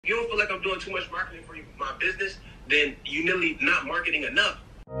you don't feel like I'm doing too much marketing for my business, then you nearly not marketing enough.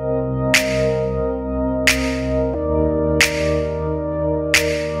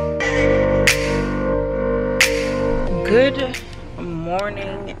 Good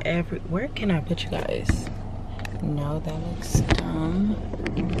morning, where can I put you guys? No, that looks dumb.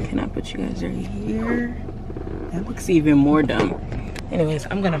 Can I put you guys right here? That looks even more dumb. Anyways,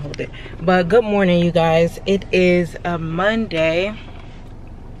 I'm gonna hold it. But good morning, you guys. It is a Monday.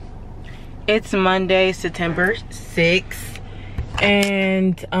 It's Monday, September 6th,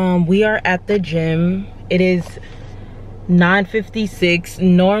 and we are at the gym. It is 9:56.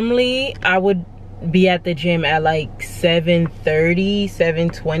 Normally I would be at the gym at like 7:30,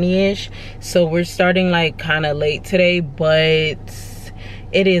 7:20ish, so we're starting like kind of late today, but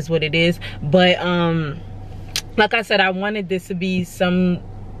it is what it is. But like I said, I wanted this to be some,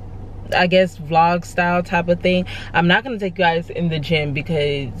 I guess, vlog style type of thing. I'm not gonna take you guys in the gym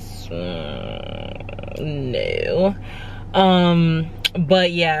because no.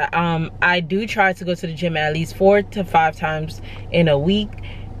 But yeah, I do try to go to the gym at least 4 to 5 times in a week,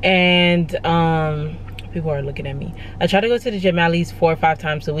 and people are looking at me. I try to go to the gym at least 4 or 5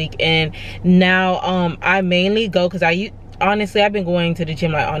 times a week, and now I mainly go because honestly I've been going to the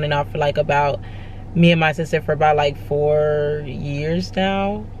gym like on and off for like about, me and my sister, for about like 4 years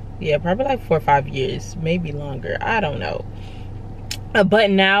now. Yeah, probably like 4 or 5 years, maybe longer, I don't know.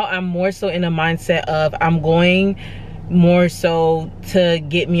 But now I'm more so in a mindset of I'm going more so to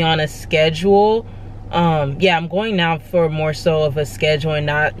get me on a schedule. Yeah, I'm going now for more so of a schedule and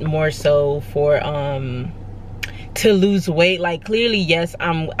not more so for to lose weight. Like, clearly, yes,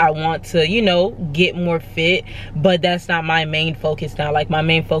 I want to, you know, get more fit, but that's not my main focus now. Like, my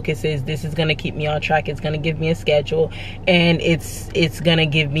main focus is this is gonna keep me on track. It's gonna give me a schedule, and it's gonna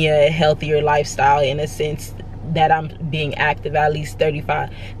give me a healthier lifestyle, in a sense that I'm being active at least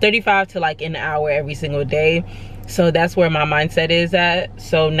 35 to like an hour every single day. So that's where my mindset is at.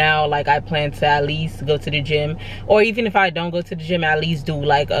 So now, like, I plan to at least go to the gym, or even if I don't go to the gym, at least do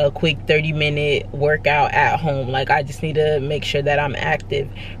like a quick 30-minute workout at home. Like, I just need to make sure that I'm active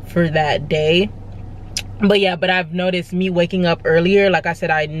for that day. But yeah, but I've noticed me waking up earlier. Like I said,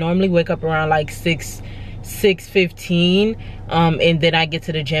 I normally wake up around like 6:15, and then I get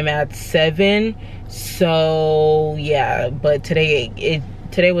to the gym at 7. So yeah, but today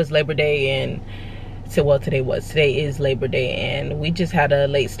was Labor Day, and so, well, today is Labor Day, and we just had a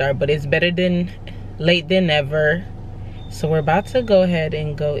late start, but it's better than late than never. So we're about to go ahead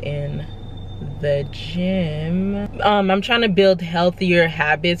and go in the gym. I'm trying to build healthier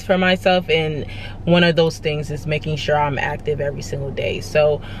habits for myself, and one of those things is making sure I'm active every single day.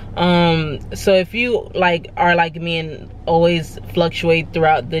 So so if you like are like me and always fluctuate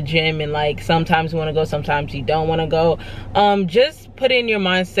throughout the gym, and like sometimes you want to go, sometimes you don't want to go, just put in your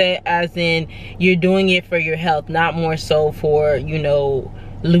mindset as in you're doing it for your health, not more so for, you know,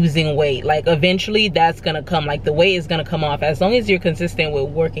 losing weight. Like, eventually that's gonna come, like the weight is gonna come off. As long as you're consistent with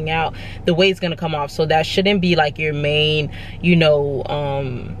working out, the weight's gonna come off. So that shouldn't be like your main, you know,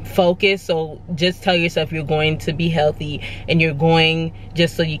 focus. So just tell yourself you're going to be healthy, and you're going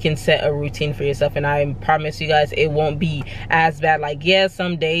just so you can set a routine for yourself. And I promise you guys, it won't be as bad. Like, yeah,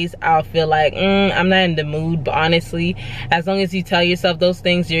 some days I'll feel like I'm not in the mood, but honestly, as long as you tell yourself those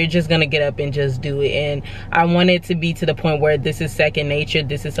things, you're just gonna get up and just do it. And I want it to be to the point where this is second nature.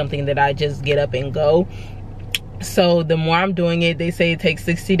 This is something that I just get up and go. So the more I'm doing it, they say it takes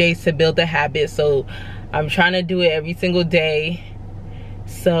 60 days to build a habit. So I'm trying to do it every single day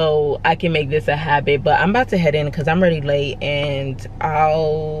so I can make this a habit. But I'm about to head in because I'm already late, and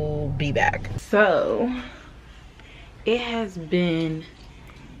I'll be back. So it has been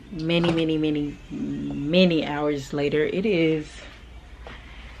many hours later. It's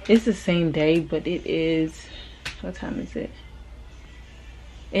the same day, but it is, what time is it?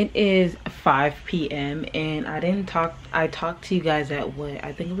 It is 5 p.m. and I talked to you guys at what,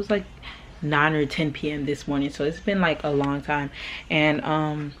 I think it was like 9 or 10 p.m. this morning. So it's been like a long time. And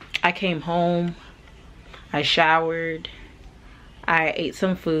I came home, I showered, I ate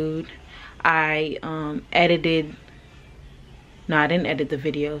some food, I edited. No, I didn't edit the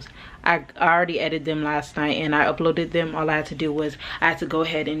videos. I already edited them last night, and I uploaded them. All I had to do was I had to go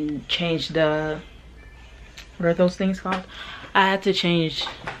ahead and change the, what are those things called? I had to change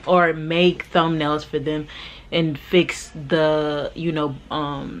or make thumbnails for them and fix the, you know,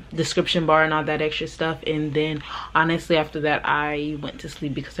 description bar and all that extra stuff. And then honestly, after that, I went to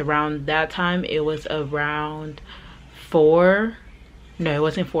sleep, because around that time, it was around 4. No, it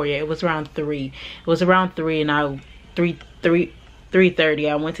wasn't 4 yet. It was around 3. It was around 3, and 3:30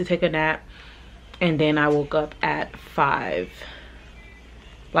 I went to take a nap, and then I woke up at 5.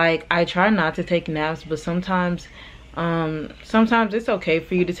 Like, I try not to take naps, but sometimes it's okay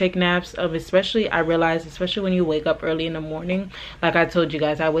for you to take naps, especially, I realize, especially when you wake up early in the morning. Like I told you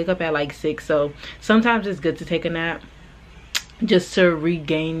guys, I wake up at like 6, so sometimes it's good to take a nap just to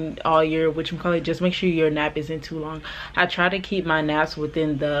regain all your whatchamacallit. Just make sure your nap isn't too long. I try to keep my naps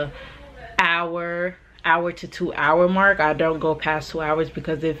within the hour to 2 hour mark. I don't go past 2 hours,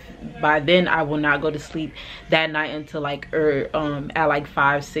 because if by then I will not go to sleep that night until like at like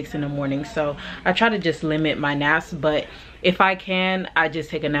 5, 6 in the morning. So I try to just limit my naps, but if I can, I just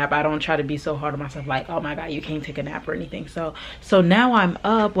take a nap. I don't try to be so hard on myself like, oh my god, you can't take a nap or anything. So now I'm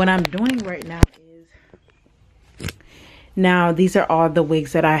up. What I'm doing right now is, now these are all the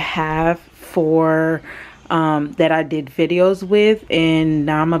wigs that I have for that I did videos with, and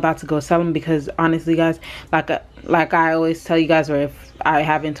now I'm about to go sell them, because honestly guys, like I always tell you guys, or if I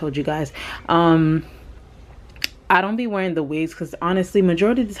haven't told you guys, I don't be wearing the wigs because honestly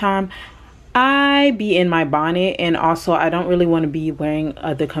majority of the time I be in my bonnet, and also I don't really want to be wearing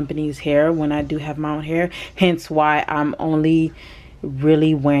other companies' hair when I do have my own hair, hence why I'm only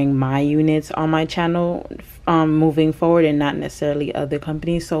really wearing my units on my channel moving forward, and not necessarily other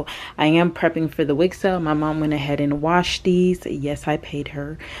companies. So I am prepping for the wig sale. My mom went ahead and washed these. Yes, I paid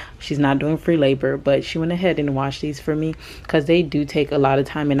her. She's not doing free labor, but she went ahead and washed these for me, because they do take a lot of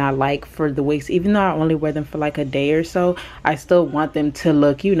time, and I like for the wigs, even though I only wear them for like a day or so, I still want them to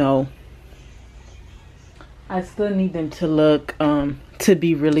look, you know, I still need them to look to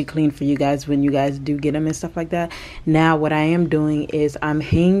be really clean for you guys when you guys do get them and stuff like that. Now what I am doing is I'm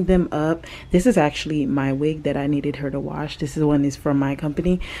hanging them up. This is actually my wig that I needed her to wash. This is one is from my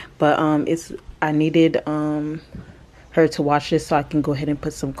company, but I needed her to wash this so I can go ahead and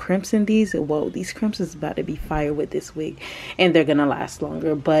put some crimps in these. Whoa, these crimps is about to be fire with this wig, and they're gonna last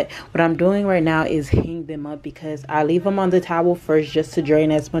longer. But what I'm doing right now is hang them up, because I leave them on the towel first just to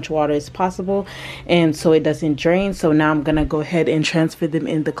drain as much water as possible, and so it doesn't drain. So now I'm gonna go ahead and transfer them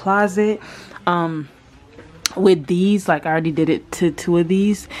in the closet. With these, like I already did it to 2 of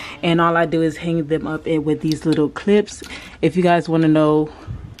these, and all I do is hang them up with these little clips. If you guys want to know,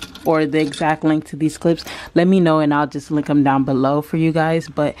 or the exact link to these clips, let me know and I'll just link them down below for you guys.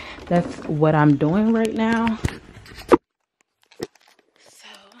 But that's what I'm doing right now. So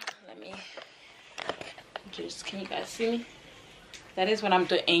let me just, can you guys see me? That is what I'm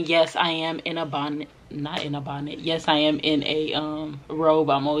doing. And yes, I am in a bonnet. Not in a bonnet. Yes, I am in a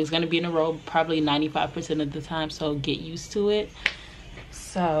robe. I'm always going to be in a robe, probably 95% of the time, so get used to it.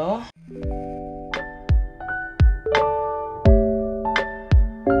 So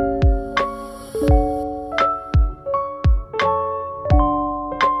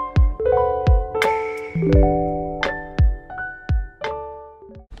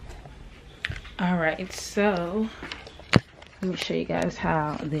so let me show you guys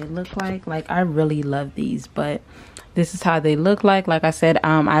how they look like. I really love these, but this is how they look like. Like I said,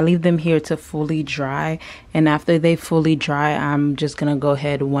 I leave them here to fully dry, and after they fully dry, I'm just gonna go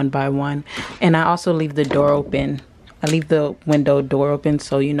ahead one by one. And I also leave the door open. I leave the window door open,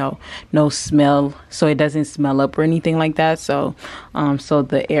 so you know, no smell, so it doesn't smell up or anything like that, so so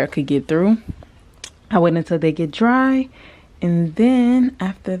the air could get through. I wait until they get dry, and then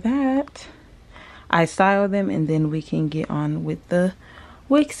after that I style them, and then we can get on with the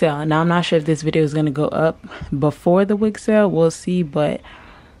wig sale. Now I'm not sure if this video is going to go up before the wig sale, we'll see, but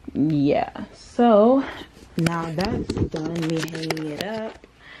yeah. So now that's done, me hanging it up.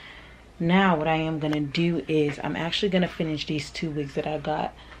 Now what I am going to do is I'm actually going to finish these 2 wigs that I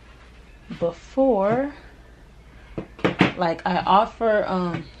got before. Like, I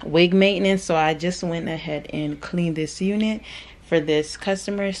offer wig maintenance, so I just went ahead and cleaned this unit for this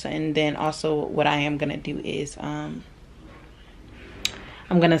customer. And then also what I am gonna do is I'm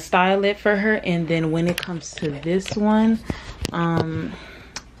gonna style it for her, and then when it comes to this one, now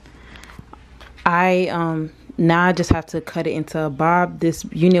I just have to cut it into a bob. This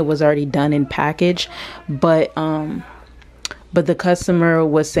unit was already done in package, but the customer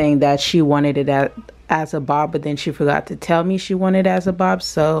was saying that she wanted it as a bob, but then she forgot to tell me she wanted it as a bob.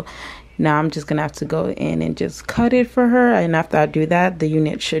 So now I'm just gonna have to go in and just cut it for her, and after I do that, the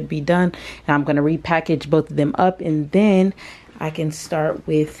unit should be done. And I'm gonna repackage both of them up, and then I can start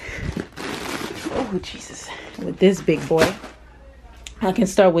with, oh Jesus, with this big boy. I can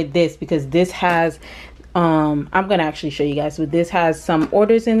start with this, because this has I'm gonna actually show you guys. With this has some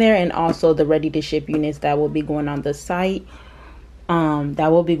orders in there, and also the ready to ship units that will be going on the site.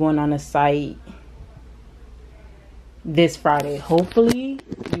 That will be going on the site this Friday, hopefully.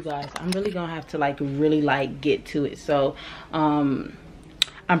 You guys, I'm really gonna have to really get to it. So I'm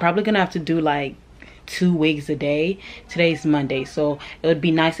probably gonna have to do 2 wigs a day. Today's Monday, so it would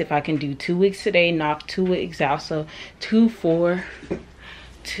be nice if I can do 2 wigs today, knock 2 wigs out. So 2 4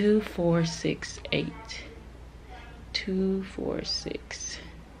 6 8 2 4 6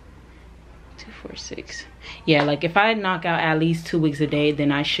 2 4 6. Yeah, like if I knock out at least 2 wigs a day,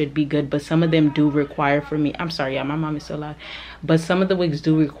 then I should be good. But some of them do require for me, I'm sorry, yeah, my mom is so loud, but some of the wigs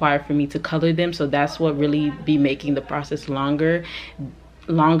do require for me to color them, so that's what really be making the process longer.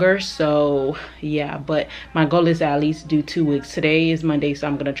 So yeah, but my goal is to at least do 2 wigs. Today is Monday, so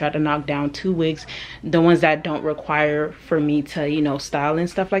I'm gonna try to knock down 2 wigs, the ones that don't require for me to, you know, style and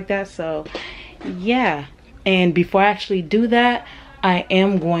stuff like that. So yeah, and before I actually do that, I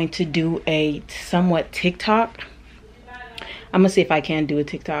am going to do a somewhat TikTok. I'm gonna see if I can do a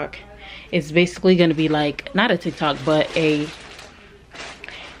TikTok. It's basically gonna be like, not a TikTok, but a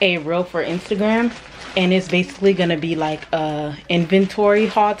reel for Instagram. And it's basically gonna be like a inventory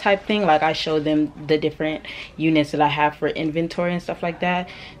haul type thing. Like I show them the different units that I have for inventory and stuff like that.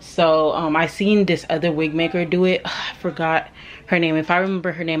 So I seen this other wig maker do it. I forgot her name. If I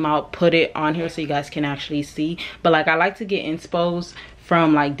remember her name, I'll put it on here so you guys can actually see. But like I like to get inspos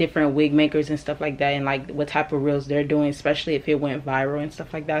from like different wig makers and stuff like that, and like what type of reels they're doing, especially if it went viral and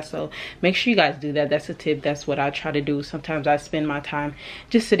stuff like that. So make sure you guys do that. That's a tip. That's what I try to do. Sometimes I spend my time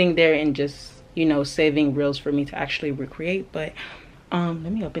just sitting there and just, you know, saving reels for me to actually recreate. But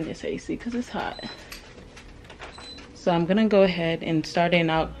let me open this AC because it's hot. So I'm gonna go ahead and start, and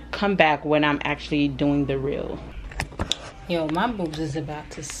I'll come back when I'm actually doing the reel. Yo, my boobs is about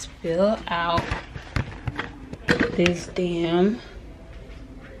to spill out this damn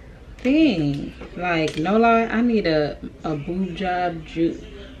thing. Like, no lie, I need a boob job,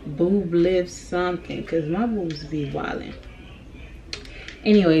 boob lift, something, because my boobs be wilding.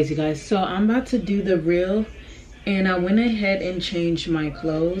 Anyways, you guys, so I'm about to do the reel, and I went ahead and changed my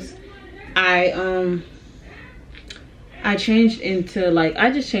clothes. I changed into, like,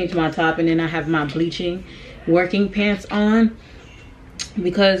 I just changed my top, and then I have my bleaching working pants on,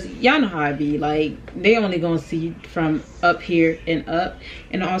 because y'all know how I be, like, they only gonna see from up here and up.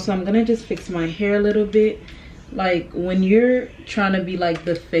 And also I'm gonna just fix my hair a little bit. Like, when you're trying to be like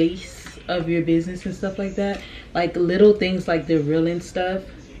the face of your business and stuff like that, like little things like the reel and stuff,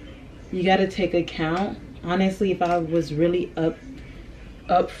 you got to take account. Honestly, if I was really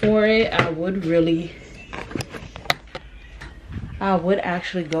up for it, I would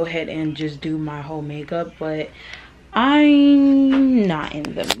actually go ahead and just do my whole makeup, but I'm not in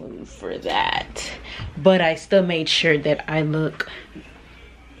the mood for that. But I still made sure that I'm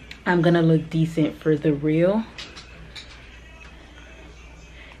gonna look decent for the reel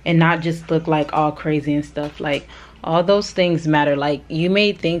and not just look like all crazy and stuff. Like, all those things matter. Like, you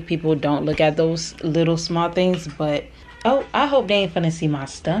may think people don't look at those little small things, but oh, I hope they ain't finna see my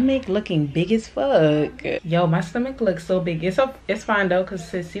stomach looking big as fuck. Yo, my stomach looks so big. It's fine though, because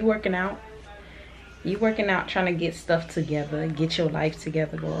sis, you working out, trying to get stuff together, get your life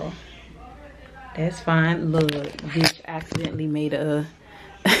together, girl. That's fine. Look, bitch accidentally made a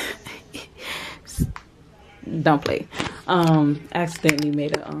don't play. Accidentally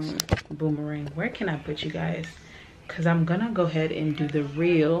made a boomerang. Where can I put you guys? Because I'm gonna go ahead and do the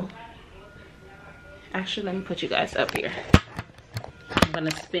reel. Actually, let me put you guys up here. I'm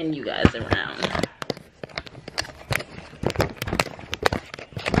gonna spin you guys around.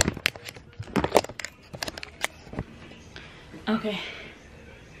 Okay,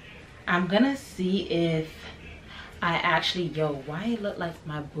 I'm gonna see if I actually, yo, why it look like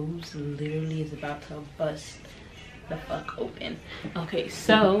my boobs literally is about to bust the fuck open. Okay,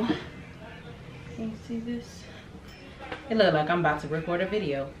 so can you see this? It look like I'm about to record a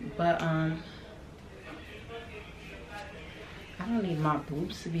video, but I don't need my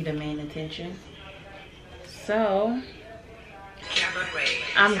boobs to be the main attention. So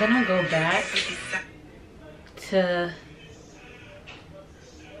I'm gonna go back to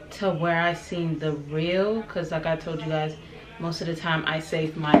where I seen the reel, because like I told you guys, most of the time I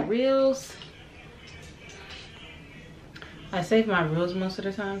save my reels. Most of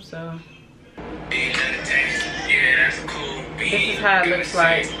the time, so this is how it looks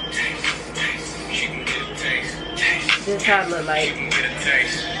like. This is how it look like.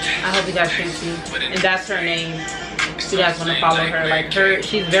 I hope you guys can see. And that's her name. If you guys want to follow her, like her,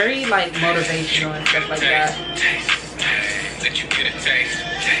 she's very like motivational and stuff like that.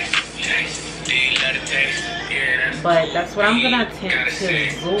 But that's what I'm gonna attempt to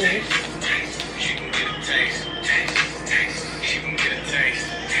do.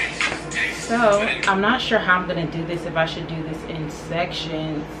 So I'm not sure how I'm gonna do this, if I should do this in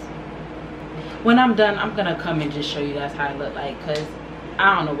sections. When I'm done, I'm gonna come and just show you guys how it look like, because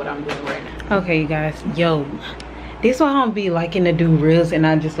I don't know what I'm doing right now. Okay, you guys, yo, this is why I don't be liking to do reels and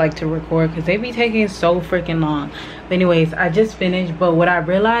I just like to record because they be taking so freaking long. But anyways, I just finished, but what I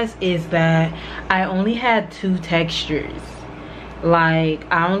realized is that I only had 2 textures. Like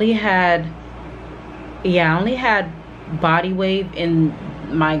I only had body wave in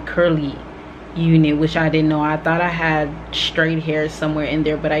my curly unit, which I didn't know. I thought I had straight hair somewhere in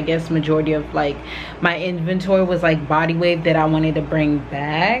there, but I guess majority of like my inventory was like body wave that I wanted to bring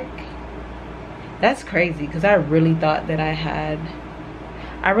back. That's crazy because I really thought that I had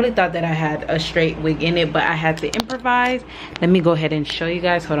a straight wig in it, but I had to improvise. Let me go ahead and show you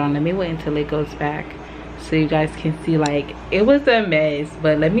guys. Hold on, let me wait until it goes back so you guys can see. Like, it was a mess,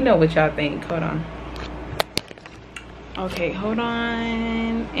 but let me know what y'all think. Hold on. Okay, hold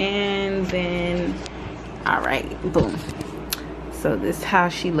on. And then, all right, boom. So this is how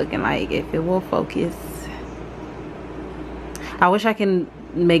she looking like, if it will focus. I wish I can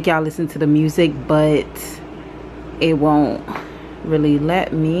make y'all listen to the music, but it won't really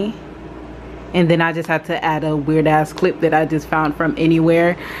let me. And then I just had to add a weird ass clip that I just found from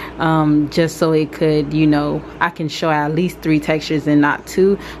anywhere, just so it could, you know, I can show at least 3 textures and not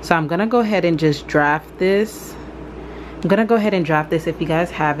 2. So I'm gonna go ahead and just draft this. If you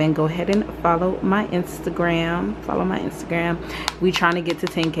guys haven't, go ahead and follow my Instagram. We trying to get to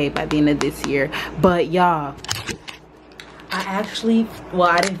 10K by the end of this year. But y'all, I actually, well,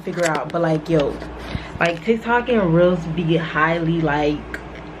 I didn't figure out, but like, yo, like TikTok and Reels be highly like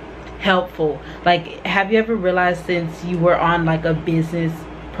helpful. Like, have you ever realized since you were on like a business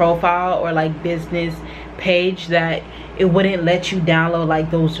profile or like business page that it wouldn't let you download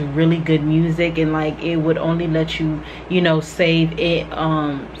like those really good music, and like it would only let you, you know, save it,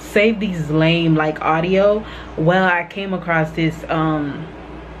 save these lame like audio? Well, I came across this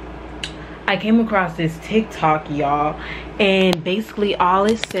TikTok, y'all, and basically all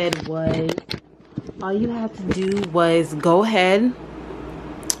it said was, all you had to do was go ahead,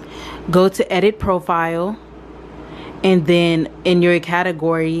 go to edit profile, and then in your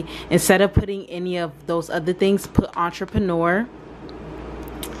category, instead of putting any of those other things, put entrepreneur.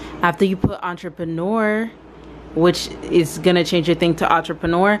 After you put entrepreneur, which is gonna change your thing to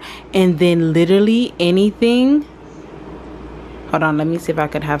entrepreneur, and then literally anything. Hold on, let me see if I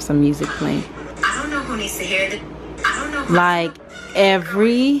could have some music playing. I don't know who needs to hear this. I don't know. Like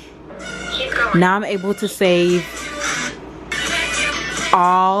every, now I'm able to save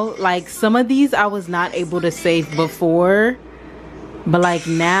all, like some of these I was not able to save before, but like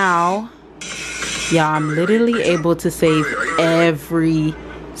now, yeah, I'm literally able to save every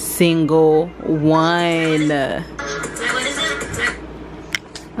single one.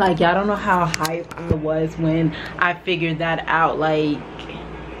 Like, y'all don't know how hyped I was when I figured that out. Like,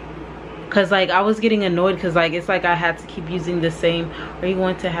 cause like I was getting annoyed because like it's like I had to keep using the same. Are you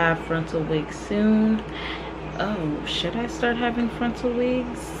going to have frontal wigs soon? Oh, should I start having frontal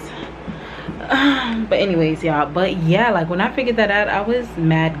wigs? But anyways, y'all, but yeah, like when I figured that out, I was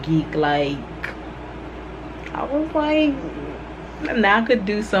mad geek. Like I was like, now I could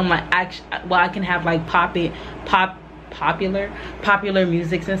do some like action. Well, I can have like popular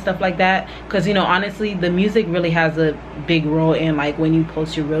musics and stuff like that, because you know, honestly, the music really has a big role in like when you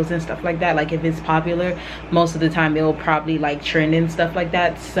post your reels and stuff like that. Like if it's popular, most of the time it will probably like trend and stuff like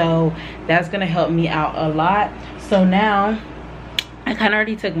that, so that's gonna help me out a lot. So now I kind of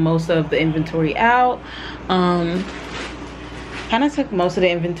already took most of the inventory out. I'm gonna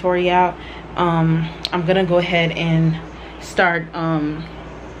go ahead and start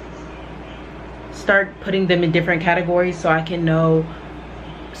putting them in different categories so I can know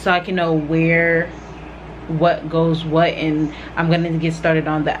where what goes what, and I'm gonna get started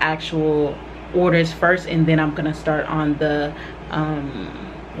on the actual orders first, and then I'm gonna start on the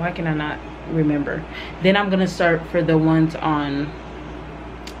why can I not remember, then I'm gonna start for the ones on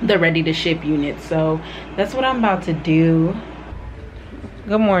the ready to ship unit. So that's what I'm about to do.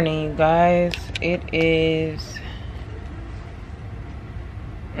 Good morning, you guys. It is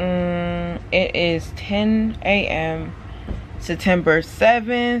 10 a.m. September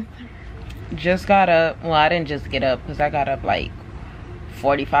 7th. Just got up. Well, I didn't just get up because I got up like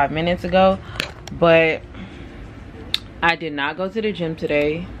 45 minutes ago, but I did not go to the gym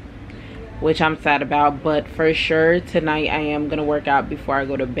today, which I'm sad about. But for sure tonight I am gonna work out before I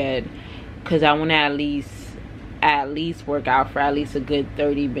go to bed, because I want to at least work out for at least a good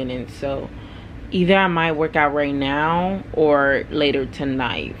 30 minutes. So either I might work out right now or later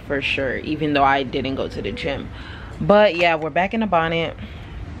tonight for sure, even though I didn't go to the gym. But yeah, we're back in the bonnet.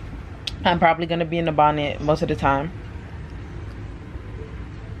 I'm probably gonna be in the bonnet most of the time.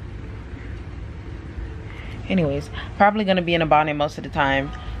 anyways, probably gonna be in a bonnet most of the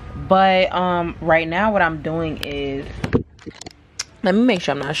time. But right now what I'm doing is, let me make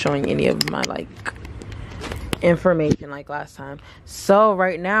sure I'm not showing any of my like information like last time. So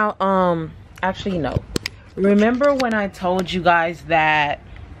right now, actually no, remember when I told you guys that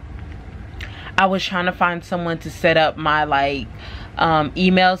I was trying to find someone to set up my like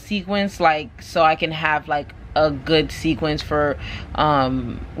email sequence, like so I can have like a good sequence for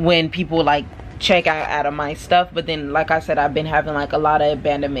when people like check out of my stuff. But then, like I said, I've been having like a lot of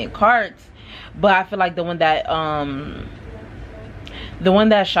abandonment carts, but I feel like the one that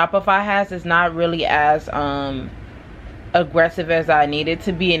Shopify has is not really as aggressive as I need it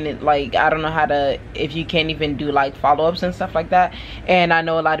to be. And it, like, I don't know how to, if you can't even do like follow-ups and stuff like that. And I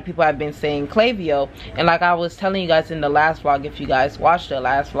know a lot of people have been saying Klaviyo, and like I was telling you guys in the last vlog, if you guys watched the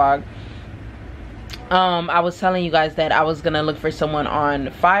last vlog, I was telling you guys that I was gonna look for someone on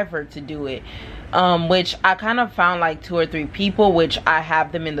Fiverr to do it, which I kind of found like 2 or 3 people, which I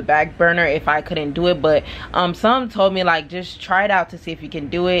have them in the back burner if I couldn't do it. But some told me like just try it out to see if you can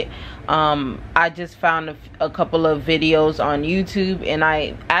do it. I just found a couple of videos on YouTube, and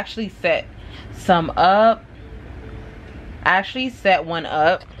I actually set some up. I actually set one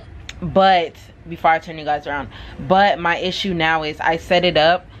up, but before I turn you guys around, but my issue now is I set it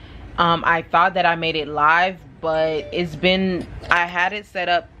up. I thought that I made it live, but it's been, I had it set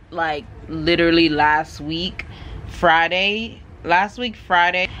up like literally last week Friday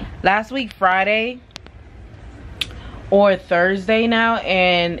or Thursday now,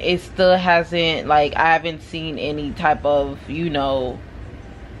 and it still hasn't, like, I haven't seen any type of, you know,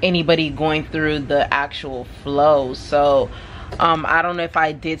 anybody going through the actual flow. So I don't know if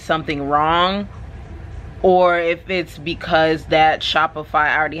I did something wrong, or if it's because that Shopify,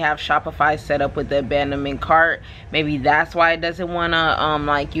 I already have Shopify set up with the abandonment cart. Maybe that's why it doesn't want to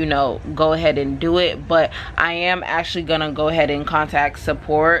like, you know, go ahead and do it. But I am actually gonna go ahead and contact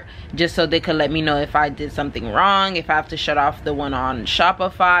support just so they could let me know if I did something wrong, if I have to shut off the one on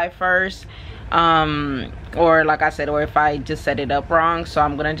Shopify first, or like I said, or if I just set it up wrong. So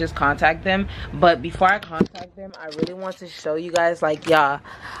I'm gonna just contact them. But before I contact them, I really want to show you guys, like, yeah,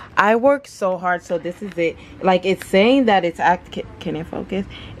 I work so hard. So this is it. Like, it's saying that it's active. Can it focus?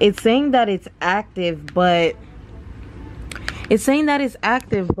 It's saying that it's active, but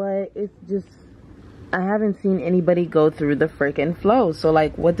it's just, I haven't seen anybody go through the freaking flow. So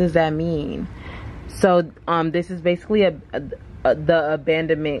like, what does that mean? So this is basically the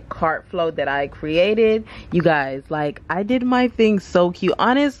abandonment cart flow that I created. You guys, like, I did my thing so cute.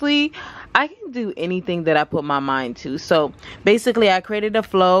 Honestly, I can do anything that I put my mind to. So basically, I created a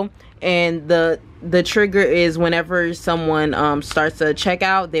flow, and the trigger is whenever someone starts a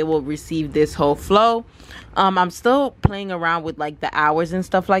checkout, they will receive this whole flow. I'm still playing around with like the hours and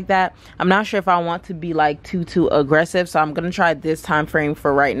stuff like that. I'm not sure if I want to be like too aggressive, so I'm gonna try this time frame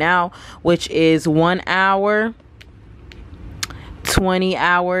for right now, which is 1 hour, 20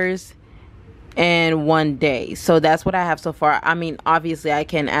 hours, and 1 day. So that's what I have so far. I mean, obviously I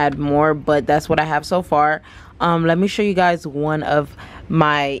can add more, but that's what I have so far. Let me show you guys one of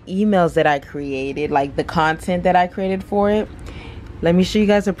my emails that I created, like the content that I created for it. Let me show you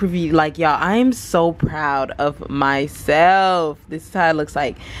guys a preview. Like, y'all, I am so proud of myself. This is how it looks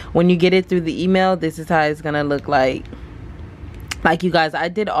like when you get it through the email. This is how it's gonna look like. Like, you guys, I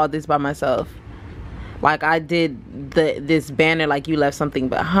did all this by myself. Like, I did this banner, like, you left something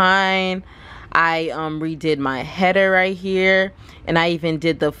behind. I redid my header right here, and I even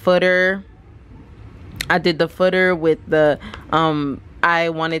did the footer. I did the footer with the I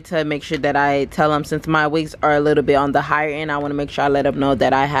wanted to make sure that I tell them, since my wigs are a little bit on the higher end, I want to make sure I let them know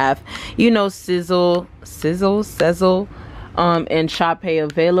that I have, you know, sizzle and shop pay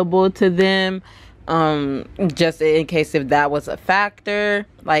available to them, just in case if that was a factor.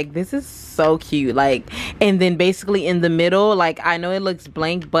 Like, this is so cute. Like, and then basically in the middle, like, I know it looks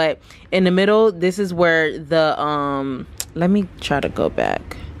blank, but in the middle, this is where the let me try to go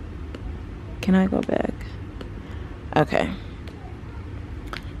back. Can I go back? Okay,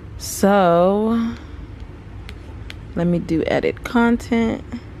 so let me do edit content.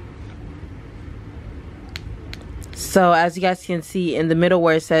 So as you guys can see in the middle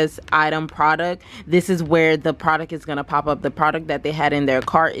where it says item product, this is where the product is going to pop up. The product that they had in their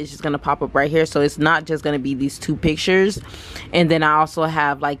cart is just going to pop up right here. So it's not just going to be these 2 pictures. And then I also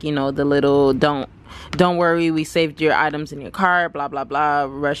have, like, you know, the little don't worry, we saved your items in your cart, blah blah blah,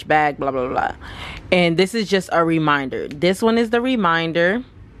 rush back, blah blah blah. And this is just a reminder. This one is the reminder.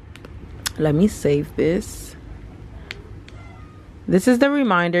 Let me save this. This is the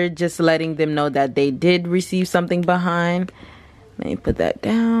reminder, just letting them know that they did receive something behind. Let me put that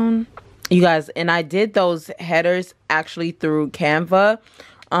down. you guys, and I did those headers actually through Canva.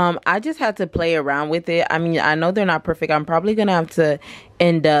 I just had to play around with it. I mean, I know they're not perfect. I'm probably gonna have to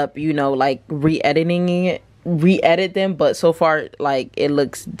end up, you know, like re-edit them, but so far, like, it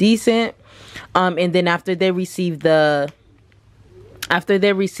looks decent. And then after they receive the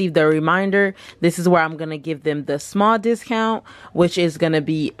reminder, this is where I'm gonna give them the small discount, which is gonna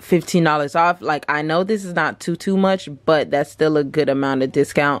be $15 off. Like, I know this is not too much, but that's still a good amount of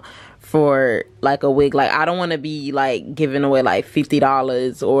discount for like a wig. Like, I don't want to be like giving away like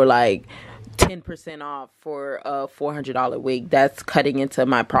 $50 or like 10% off for a $400 wig. That's cutting into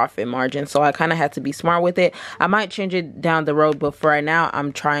my profit margin, so I kind of had to be smart with it. I might change it down the road, but for right now,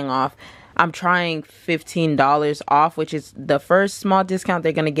 I'm trying $15 off, which is the first small discount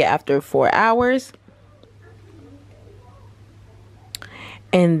they're gonna get after 4 hours.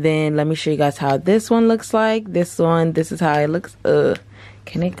 And then let me show you guys how this one looks like. This is how it looks.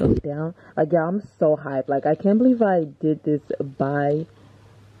 Can it go down? Like, yeah, I'm so hyped. Like, I can't believe I did this by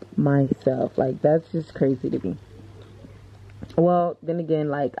myself. Like, that's just crazy to me. Well, then again,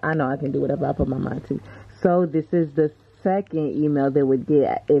 like, I know I can do whatever I put my mind to. So this is the second email they would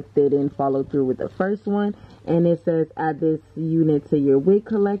get if they didn't follow through with the first one. And it says, add this unit to your wig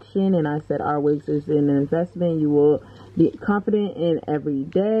collection. And I said, our wigs is an investment you will be confident in every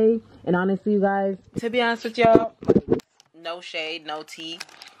day. And honestly, you guys, to be honest with y'all, no shade, no tea.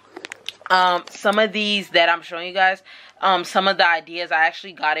 Some of these that I'm showing you guys, some of the ideas, I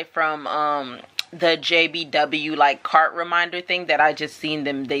actually got it from the JBW like cart reminder thing that I just seen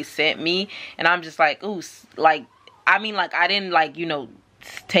they sent me, and I'm just like, ooh, like, I mean, like, I didn't, like, you know,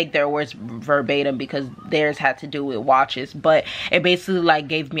 take their words verbatim because theirs had to do with watches, but it basically like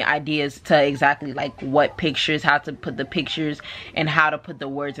gave me ideas to exactly like what pictures, how to put the pictures, and how to put the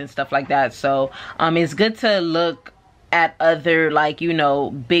words and stuff like that. So it's good to look at other, like, you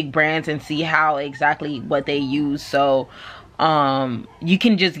know, big brands and see how exactly what they use, so you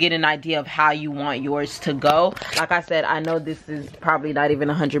can just get an idea of how you want yours to go. Like I said, I know this is probably not even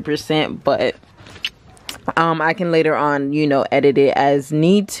 100%, but I can later on, you know, edit it as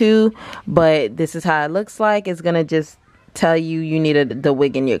need to. But this is how it looks like. It's gonna just tell you need the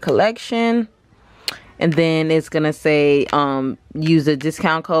wig in your collection, and then it's gonna say use a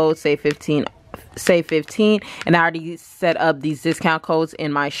discount code, say 15, and I already set up these discount codes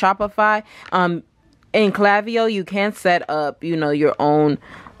in my Shopify. In Klaviyo, you can set up, you know, your own,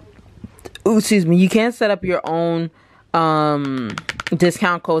 you can set up your own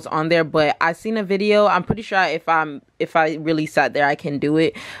discount codes on there, but I seen a video. I'm pretty sure if I really sat there, I can do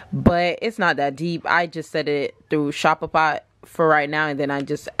it, but it's not that deep. I just set it through Shopify for right now, and then I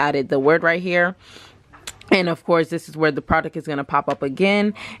just added the word right here. And of course, this is where the product is going to pop up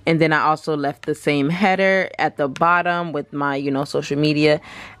again. And then I also left the same header at the bottom with my, you know, social media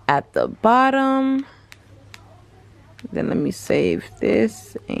at the bottom. Then let me save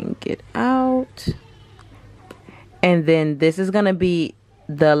this and get out. And then this is going to be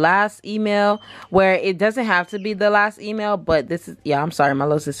the last email, where it doesn't have to be the last email, but this is, yeah, I'm sorry, my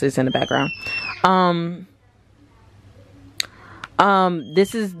little sister is in the background.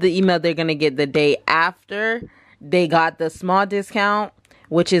 This is the email they're going to get the day after they got the small discount,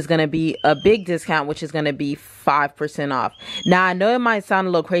 which is going to be a big discount, which is going to be 5% off. Now, I know it might sound a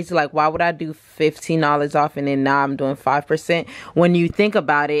little crazy, like, why would I do $15 off and then now I'm doing 5%? When you think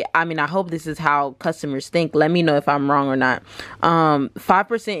about it, I mean, I hope this is how customers think. Let me know if I'm wrong or not.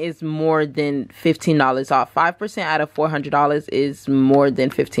 5% is more than $15 off. 5% out of $400 is more than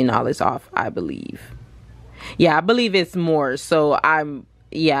 $15 off, I believe. Yeah, I believe it's more. So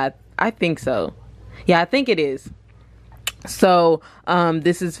yeah, I think so. Yeah, I think it is. So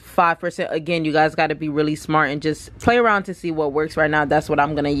this is 5%. Again, you guys got to be really smart and just play around to see what works right now. That's what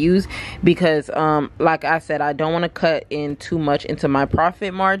I'm gonna use, because like I said, I don't want to cut in too much into my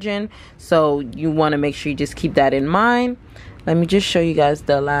profit margin, so you want to make sure you just keep that in mind. Let me just show you guys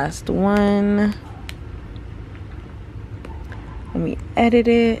the last one. Let me edit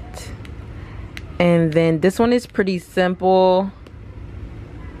it. And then this one is pretty simple.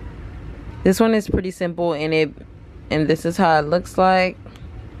 This one is pretty simple, and this is how it looks like.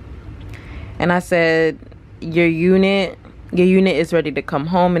 And I said your unit is ready to come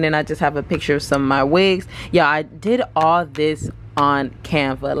home, and then I just have a picture of some of my wigs. Yeah, I did all this on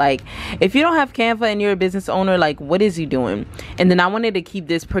Canva. Like, if you don't have Canva and you're a business owner, like, what is you doing? And then I wanted to keep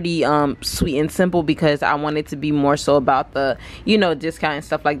this pretty sweet and simple, because I wanted to be more so about the, you know, discount and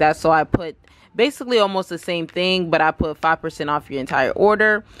stuff like that. So I put basically almost the same thing, but I put 5% off your entire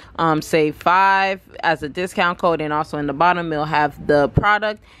order. Save 5 as a discount code, and also in the bottom it'll have the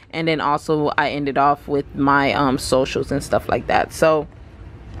product, and then also I ended off with my socials and stuff like that. So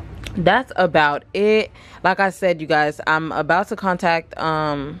that's about it. Like I said, you guys, I'm about to contact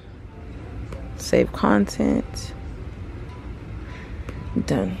save content.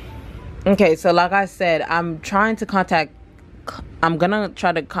 Done. Okay, so like I said, I'm gonna try to contact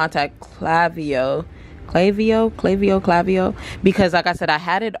Clavio, because like I said, I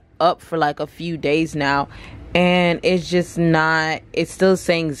had it up for like a few days now, and it's just not, it's still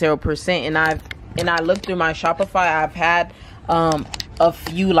saying 0%. And I looked through my Shopify. I've had a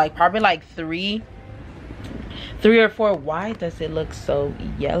few, like probably like three or four. Why does it look so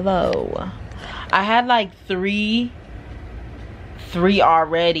yellow? I had like three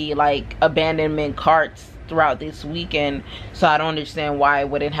already, like abandonment carts throughout this weekend, so I don't understand why it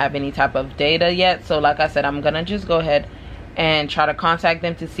wouldn't have any type of data yet. So like I said, I'm gonna just go ahead and try to contact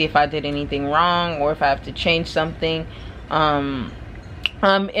them to see if I did anything wrong or if I have to change something. And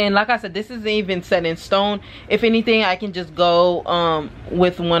like I said, this isn't even set in stone. If anything, I can just go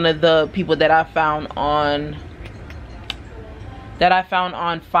with one of the people that I found on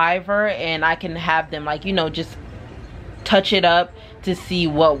Fiverr, and I can have them, like, you know, just touch it up to see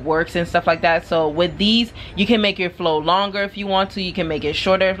what works and stuff like that. So with these, you can make your flow longer if you want to. You can make it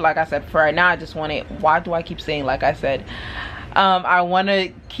shorter. Like I said, for right now, I just want it, why do I keep saying like I said? I want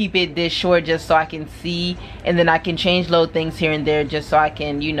to keep it this short just so I can see, and then I can change little things here and there just so I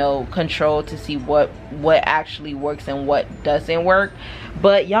can, you know, control to see what actually works and what doesn't work.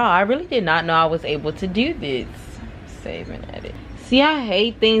 But y'all, I really did not know I was able to do this. Save and edit. See, I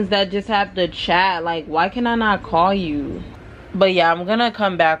hate things that just have to chat. Like, why can I not call you? But yeah, I'm gonna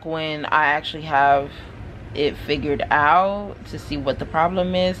come back when I actually have it figured out to see what the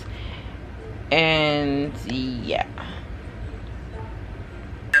problem is. And yeah,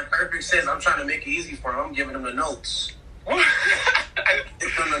 Perfect sense. I'm trying to make it easy for him. I'm giving him the notes.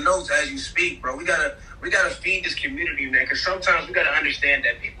 Give him the notes as you speak, bro. We gotta feed this community, man. Because sometimes we gotta understand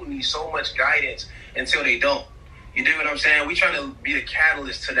that people need so much guidance until they don't. You dig what I'm saying? We trying to be the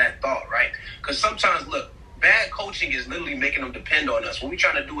catalyst to that thought, right? Because sometimes, look, bad coaching is literally making them depend on us. What we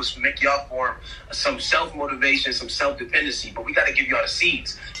trying to do is make y'all form some self-motivation, some self-dependency, but we got to give y'all the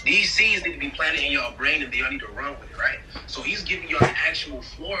seeds. These seeds need to be planted in y'all brain, and y'all need to run with it, right? So he's giving y'all an actual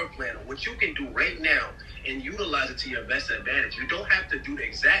floor plan of what you can do right now and utilize it to your best advantage. You don't have to do the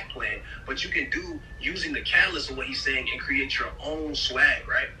exact plan, but you can do using the catalyst of what he's saying and create your own swag,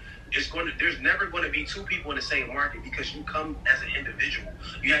 right? There's never going to be two people in the same market because you come as an individual.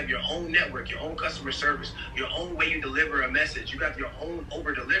 You have your own network, your own customer service, your own way you deliver a message. You have your own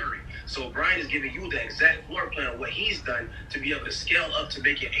over delivery. So Brian is giving you the exact floor plan of what he's done to be able to scale up to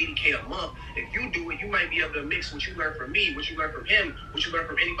make it $80K a month. If you do it, you might be able to mix what you learn from me, what you learn from him, what you learn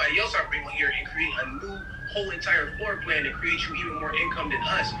from anybody else I bring on here, and create a new whole entire floor plan to create you even more income than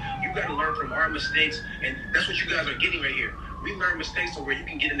us. You got to learn from our mistakes, and that's what you guys are getting right here. We learn mistakes so where you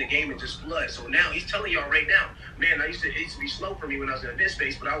can get in the game and just flood. So now he's telling y'all right now, man, it used to be slow for me when I was in this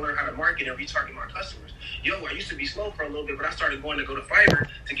space, but I learned how to market and retarget my customers. Yo, I used to be slow for a little bit, but I started going to go to Fiverr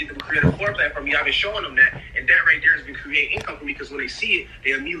to get them to create a floor plan for me. I've been showing them that, and that right there has been creating income for me because when they see it,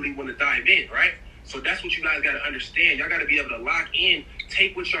 they immediately want to dive in, right? So that's what you guys got to understand. Y'all got to be able to lock in,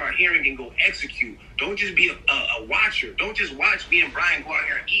 take what y'all are hearing, and go execute. Don't just be a watcher. Don't just watch me and Brian go out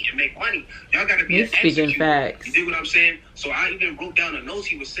here and eat and make money. Y'all got to be an executor. Facts. You dig what I'm saying? So I even wrote down the notes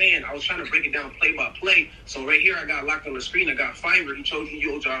he was saying. I was trying to break it down play by play. So right here, I got locked on the screen. I got Fiverr. He told you,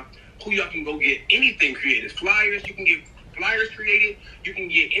 y'all, who y'all can go get anything created. Flyers. You can get flyers created. You can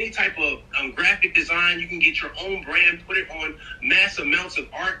get any type of graphic design. You can get your own brand, put it on mass amounts of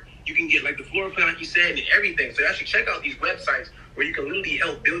art. You can get like the floor plan, like you said, and everything. So you should check out these websites where you can literally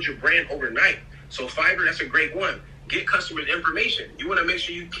help build your brand overnight. So Fiverr, that's a great one. Get customers' information. You want to make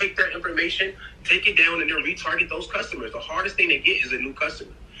sure you take that information, take it down, and then retarget those customers. The hardest thing to get is a new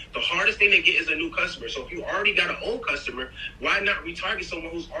customer. The hardest thing to get is a new customer. So if you already got an old customer, why not retarget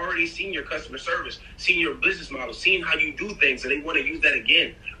someone who's already seen your customer service, seen your business model, seen how you do things, and they want to use that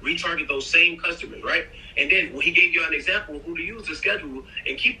again? Retarget those same customers, right? And then he gave you an example of who to use to schedule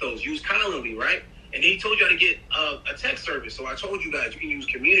and keep those. Use Calendly, right? And then he told you how to get a text service. So I told you guys, you can use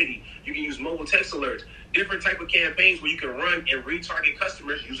Community, you can use mobile text alerts, different type of campaigns where you can run and retarget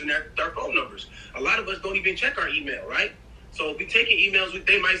customers using their phone numbers. A lot of us don't even check our email, right? So if we taking emails,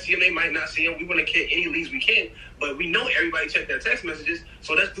 they might see them, they might not see them. We want to get any leads we can, but we know everybody check their text messages,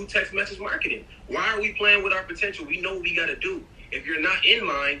 so let's do text message marketing. Why are we playing with our potential? We know what we got to do. If you're not in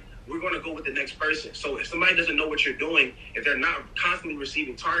line, we're going to go with the next person. So if somebody doesn't know what you're doing, if they're not constantly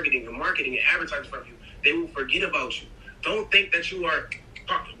receiving targeting and marketing and advertising from you, they will forget about you. Don't think that you are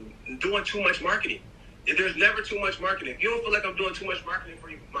doing too much marketing. There's never too much marketing. If you don't feel like I'm doing too much marketing for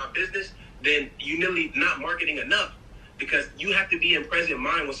my business, then you're nearly not marketing enough. because you have to be in present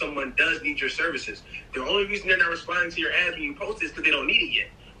mind when someone does need your services. The only reason they're not responding to your ads when you post is because they don't need it yet.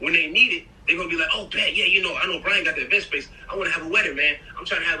 When they need it, they're going to be like, oh, bet, yeah, you know, I know Brian got the event space. I want to have a wedding, man. I'm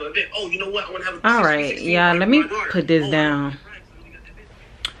trying to have an event. Oh, you know what? I want to have a... All right, yeah, let me put this down.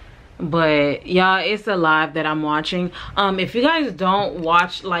 But y'all, it's a live that I'm watching. If you guys don't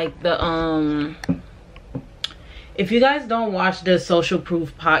watch like the if you guys don't watch the Social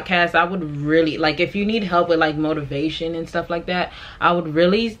Proof podcast, I would really like, if you need help with like motivation and stuff like that, I would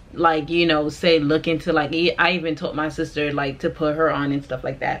really like, you know, say look into like, I even told my sister like to put her on and stuff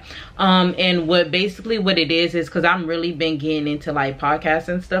like that. And what it is because I'm really been getting into like podcasts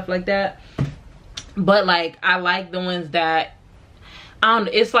and stuff like that. But like I like the ones that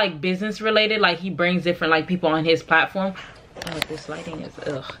it's like business related. Like he brings different like people on his platform. Oh, this lighting is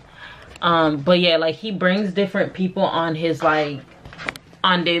ugh. But yeah, like he brings different people on his like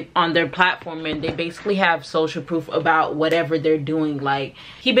on their platform, and they basically have social proof about whatever they're doing. Like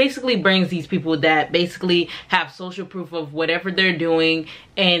he basically brings these people that basically have social proof of whatever they're doing,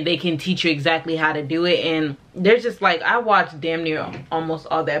 and they can teach you exactly how to do it. And they're just like, I watched damn near almost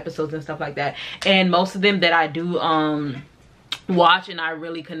all the episodes and stuff like that, and most of them that I do watch and I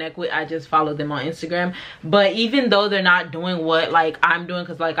really connect with, I just follow them on Instagram. But even though they're not doing what like I'm doing,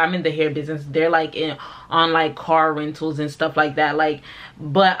 because like I'm in the hair business, they're like on like car rentals and stuff like that, like,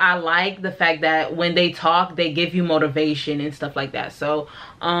 but I like the fact that when they talk, they give you motivation and stuff like that. So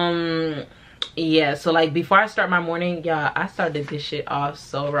yeah, so like before I start my morning, yeah, I started this shit off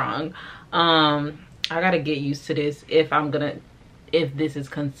so wrong. I gotta get used to this if this is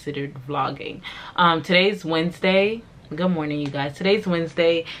considered vlogging. Today's Wednesday. Good morning, you guys. Today's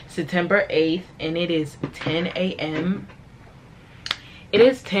Wednesday, September 8th, and it is 10 a.m. It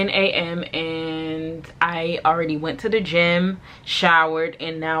is 10 a.m. and I already went to the gym, showered,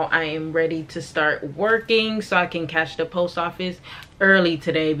 and now I am ready to start working so I can catch the post office early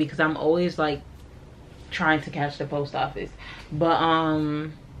today, because I'm always like trying to catch the post office. But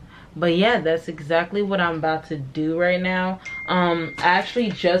yeah, that's exactly what I'm about to do right now. I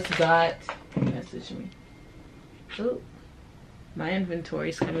actually just got, message me. Ooh, my inventory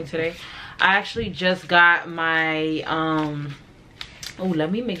is coming today. I actually just got my oh, let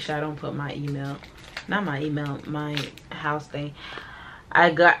me make sure I don't put my email, not my email, my house thing.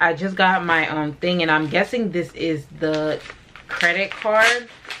 I just got my thing, and I'm guessing this is the credit card,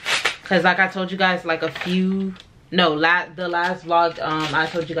 because like I told you guys like the last vlog, I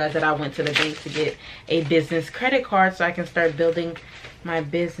told you guys that I went to the bank to get a business credit card so I can start building my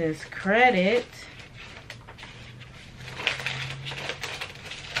business credit.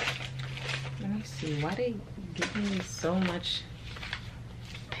 Why they give me so much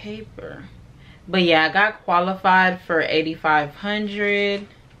paper? But yeah, I got qualified for 8,500.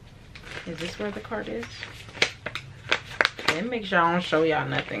 Is this where the card is? Let me make sure I don't show y'all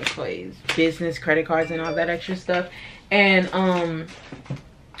nothing, please. Business credit cards and all that extra stuff. And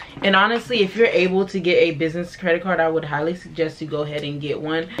honestly, if you're able to get a business credit card, I would highly suggest you go ahead and get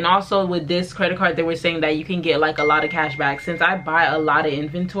one. And also with this credit card, they were saying that you can get like a lot of cash back. Since I buy a lot of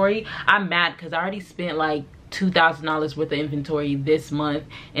inventory, I'm mad because I already spent like $2,000 worth of inventory this month,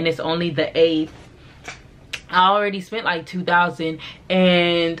 and it's only the 8th. I already spent like $2,000,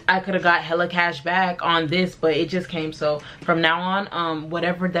 and I could have got hella cash back on this, but it just came. So from now on,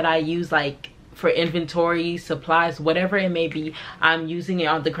 whatever that I use like for inventory, supplies, whatever it may be, I'm using it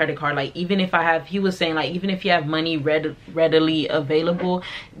on the credit card. Like even if I have, he was saying like even if you have money readily available,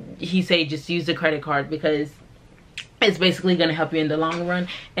 he said just use the credit card, because it's basically going to help you in the long run.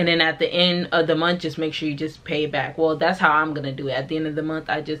 And then at the end of the month, just make sure you just pay it back. Well, that's how I'm going to do it. At the end of the month,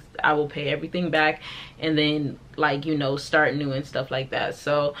 I will pay everything back, and then like, you know, start new and stuff like that.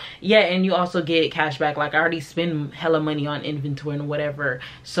 So yeah, and you also get cash back. Like I already spend hella money on inventory and whatever,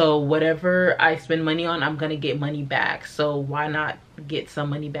 so whatever I spend money on, I'm gonna get money back. So why not get some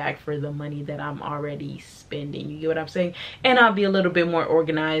money back for the money that I'm already spending? You get what I'm saying? And I'll be a little bit more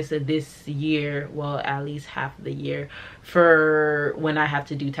organized this year, well at least half of the year, for when I have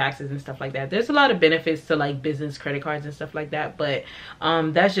to do taxes and stuff like that. There's a lot of benefits to like business credit cards and stuff like that, but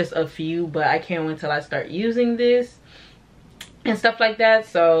that's just a few. But I can't wait till I start using this and stuff like that.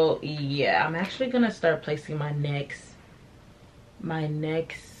 So yeah, I'm actually gonna start placing my next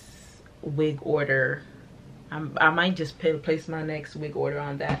wig order. I might just place my next wig order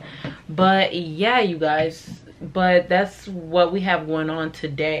on that. But yeah, you guys, but that's what we have going on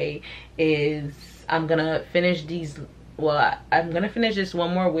today. Is I'm gonna finish these, well, I'm gonna finish this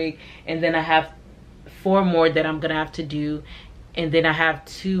one more wig, and then I have 4 more that I'm gonna have to do, and then I have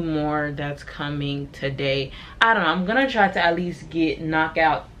 2 more that's coming today. I don't know, I'm gonna try to at least knock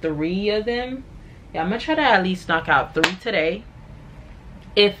out 3 of them, yeah, I'm gonna try to at least knock out 3 today,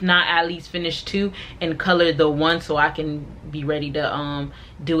 if not at least finish 2 and color the 1, so I can be ready to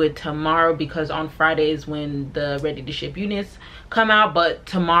do it tomorrow, because on Friday is when the ready to ship units come out. But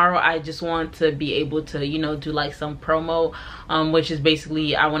tomorrow I just want to be able to, you know, do like some promo, which is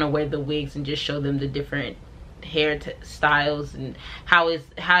basically I want to wear the wigs and just show them the different hair styles and how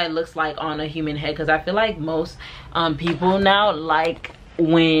it looks like on a human head, because I feel like most people now like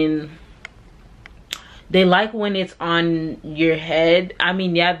when it's on your head. I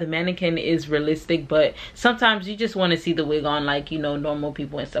mean, yeah, the mannequin is realistic, but sometimes you just want to see the wig on, like, you know, normal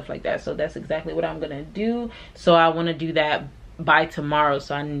people and stuff like that. So that's exactly what I'm gonna do. So I want to do that by tomorrow,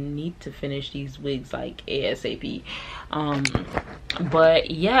 so I need to finish these wigs like ASAP.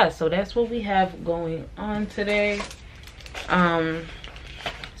 But yeah, so that's what we have going on today.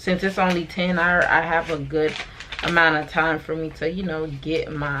 Since it's only 10, I have a good amount of time for me to, you know, get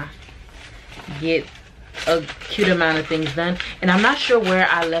a cute amount of things done. And I'm not sure where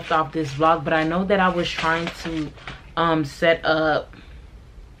I left off this vlog, but I know that I was trying to set up,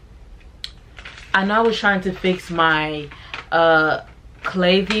 I know I was trying to fix my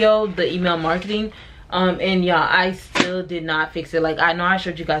Klaviyo, the email marketing, and yeah, I still did not fix it. Like, I know I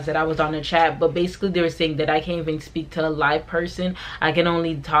showed you guys that I was on the chat, but basically they were saying that I can't even speak to a live person. I can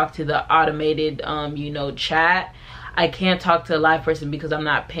only talk to the automated you know, chat. I can't talk to a live person because I'm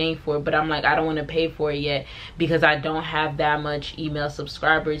not paying for it. But I'm like, I don't want to pay for it yet because I don't have that much email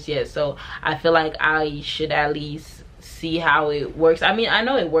subscribers yet. So I feel like I should at least see how it works. I mean, I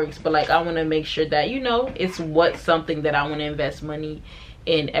know it works, but like, I want to make sure that, you know, it's something that I want to invest money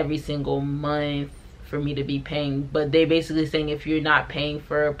in every single month for me to be paying. But they basically saying if you're not paying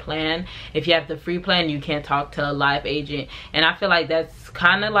for a plan, if you have the free plan, you can't talk to a live agent. And I feel like that's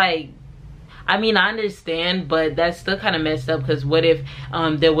kind of like, I mean, I understand, but that's still kind of messed up, because what if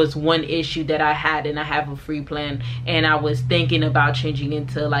there was one issue that I had and I have a free plan and I was thinking about changing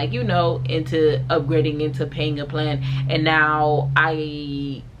into, like, you know, into upgrading into paying a plan, and now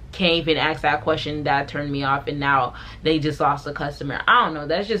I can't even ask that question, that turned me off, and now they just lost a customer. I don't know,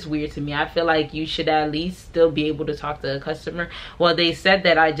 that's just weird to me. I feel like you should at least still be able to talk to a customer. Well, they said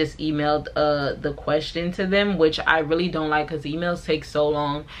that I just emailed the question to them, which I really don't like, because emails take so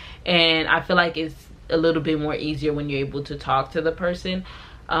long, and I feel like it's a little bit more easier when you're able to talk to the person.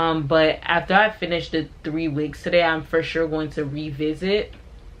 But after I finish the 3 weeks today, I'm for sure going to revisit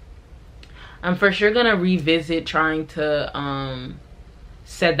trying to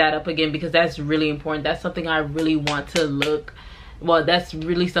set that up again, because that's really important. That's something I really want to look, well, that's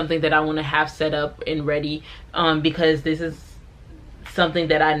really something that I want to have set up and ready, because this is something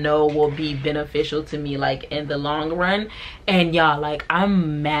that I know will be beneficial to me, like, in the long run. And y'all, like,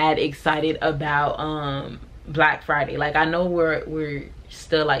 I'm mad excited about Black Friday. Like, I know we're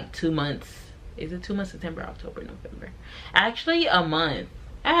still like 2 months, is it 2 months? September, October, November, actually a month,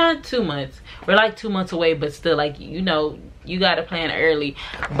 2 months. We're like 2 months away, but still, like, you know, you gotta plan early.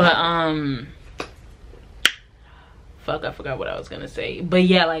 But fuck, I forgot what I was gonna say. But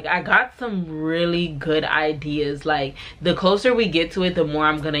yeah, like, I got some really good ideas. Like, the closer we get to it, the more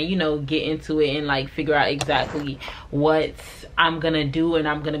I'm gonna, you know, get into it and like figure out exactly what I'm gonna do, and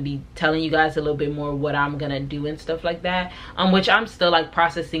I'm gonna be telling you guys a little bit more what I'm gonna do and stuff like that, which I'm still like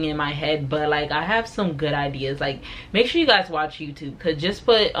processing in my head. But like, I have some good ideas. Like, make sure you guys watch YouTube, because just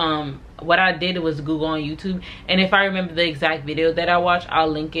put what I did was Google on YouTube, and if I remember the exact video that I watched, I'll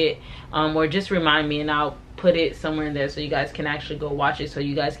link it, or just remind me and I'll put it somewhere in there so you guys can actually go watch it, so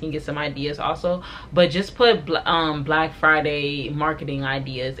you guys can get some ideas also. But just put Black Friday marketing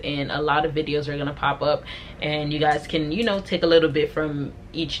ideas, and a lot of videos are gonna pop up, and you guys can, you know, take a little bit from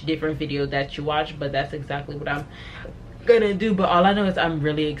each different video that you watch. But that's exactly what I'm gonna do. But all I know is I'm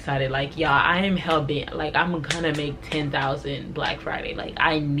really excited. Like, y'all, I am hell-bent. Like, I'm gonna make 10,000 Black Friday. Like,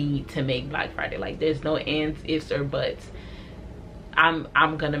 I need to make Black Friday. Like, there's no ands, ifs, or buts.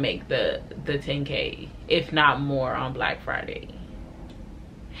 I'm gonna make the 10K, if not more, on Black Friday.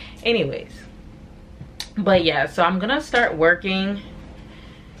 Anyways, but yeah, so I'm gonna start working.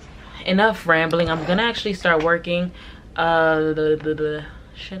 Enough rambling. I'm gonna actually start working.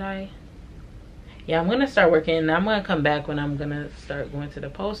 Should I? Yeah, I'm gonna start working, and I'm gonna come back when I'm gonna start going to the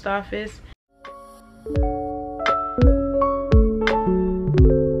post office.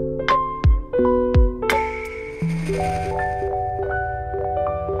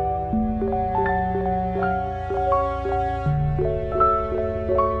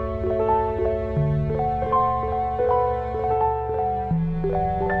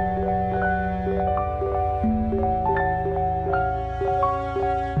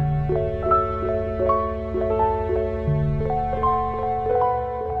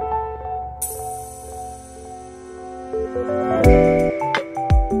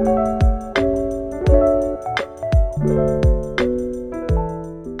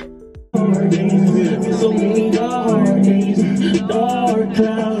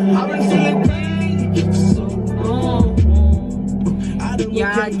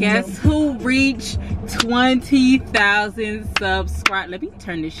 Y'all, guess who reached 20,000 subscribers? Let me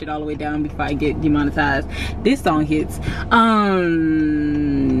turn this shit all the way down before I get demonetized. This song hits.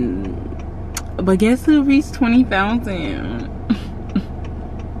 But guess who reached 20,000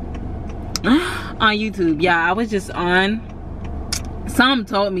 on YouTube? Yeah, I was just on. Some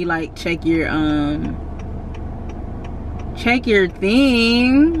told me like check your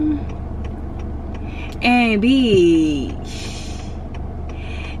thing, and bitch,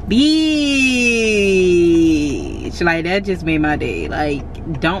 like that just made my day. Like,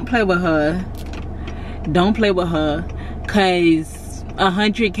 don't play with her, cause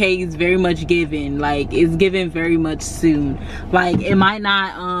 100K is very much given. Like, it's given very much soon. Like, it might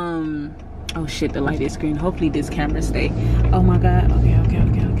not oh shit, the light is green. Hopefully this camera stay. Oh my god. Okay,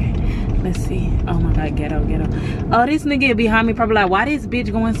 let's see. Oh my god, ghetto. Oh, this nigga behind me probably like, why this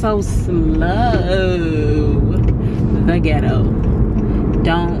bitch going so slow? The ghetto.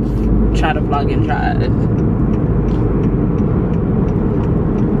 Don't try to vlog and drive.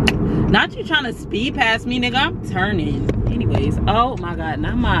 Not you trying to speed past me, nigga. I'm turning. Anyways, oh my god,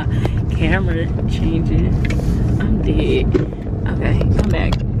 now my camera changing. I'm dead. Okay, come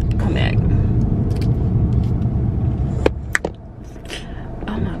back.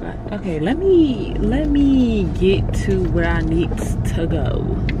 Oh my god. Okay, let me get to where I need to go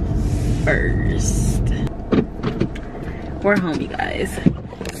first. We're home, you guys.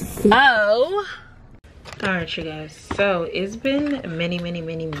 So, alright, you guys. So it's been many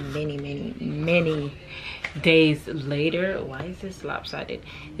days later. Why is this lopsided?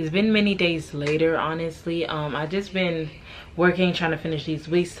 It's been many days later, honestly. I just been working, trying to finish these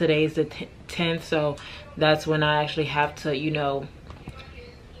weeks. Today is the 10th, so that's when I actually have to, you know,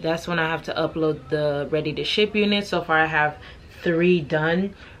 that's when I have to upload the ready to ship unit. So far I have 3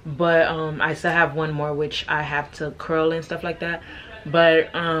 done, but I still have 1 more which I have to curl and stuff like that. But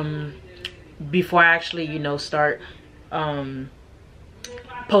before I actually, you know, start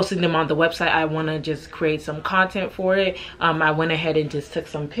posting them on the website, I want to just create some content for it. I went ahead and just took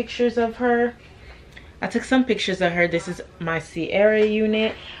some pictures of her. This is my Sierra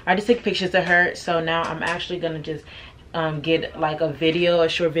unit. I just took pictures of her, so now I'm actually gonna just get like a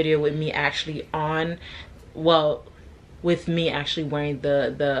short video with me actually on, well, with me actually wearing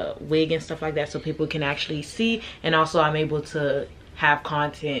the wig and stuff like that, so people can actually see. And also I'm able to have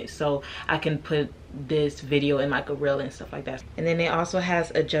content so I can put this video in like a reel and stuff like that. And then it also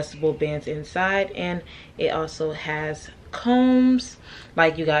has adjustable bands inside, and it also has combs.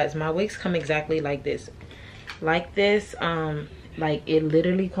 Like, you guys, my wigs come exactly like this. Like it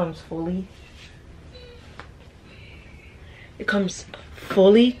literally comes fully, it comes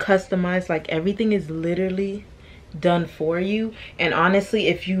fully customized. Like, everything is literally done for you. And honestly,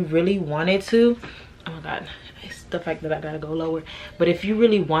 if you really wanted to, oh my god, it's the fact that I gotta go lower, but if you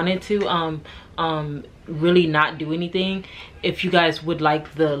really wanted to really not do anything, if you guys would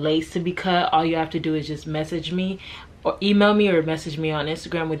like the lace to be cut, all you have to do is just message me or email me or message me on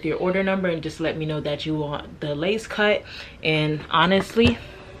Instagram with your order number and just let me know that you want the lace cut. And honestly,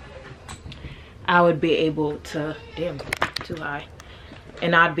 I would be able to, damn, too high,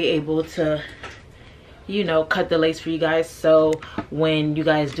 and I'd be able to, you know, cut the lace for you guys. So when you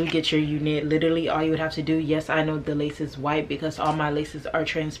guys do get your unit, literally all you would have to do, yes, I know the lace is white because all my laces are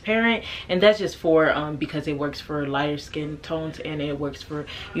transparent, and that's just for because it works for lighter skin tones and it works for,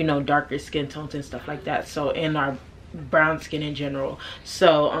 you know, darker skin tones and stuff like that, so in our brown skin in general.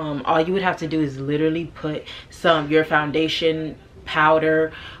 So all you would have to do is literally put your foundation,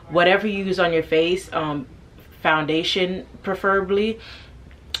 powder, whatever you use on your face, foundation, preferably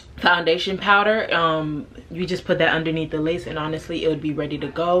foundation powder, you just put that underneath the lace, and honestly it would be ready to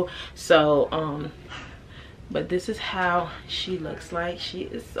go. So but this is how she looks like. She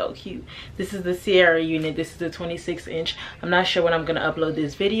is so cute. This is the Sierra unit. This is the 26-inch. I'm not sure when I'm gonna upload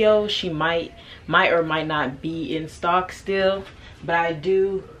this video. She might or might not be in stock still, but I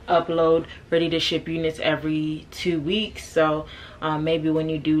do upload ready to ship units every 2 weeks. So maybe when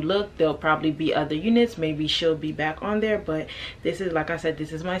you do look, there'll probably be other units. Maybe she'll be back on there, but this is, like I said,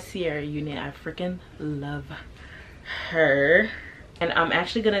 this is my Sierra unit. I freaking love her. And I'm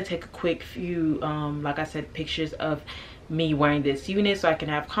actually gonna take a quick few like I said, pictures of me wearing this unit so I can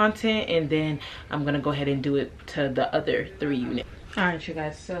have content, and then I'm gonna go ahead and do it to the other 3 units. All right, you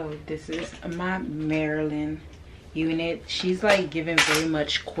guys, so this is my Maryland unit. She's like giving very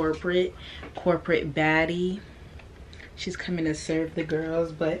much corporate baddie. She's coming to serve the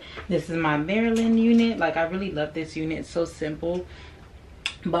girls. But this is my Maryland unit. Like, I really love this unit. It's so simple,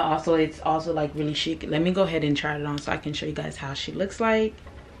 but also it's also like really chic. Let me go ahead and try it on so I can show you guys how she looks like.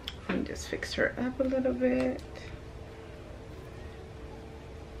 Let me just fix her up a little bit.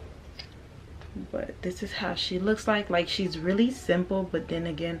 But this is how she looks like she's really simple, but then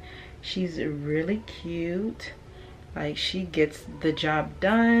again she's really cute. Like, she gets the job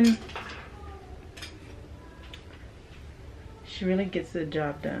done. She really gets the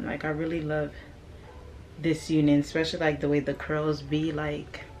job done. Like, I really love this union, especially like the way the curls be.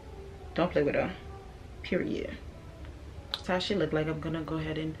 Like, don't play with her, period. That's how she look like. I'm gonna go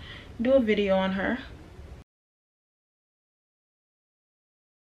ahead and do a video on her.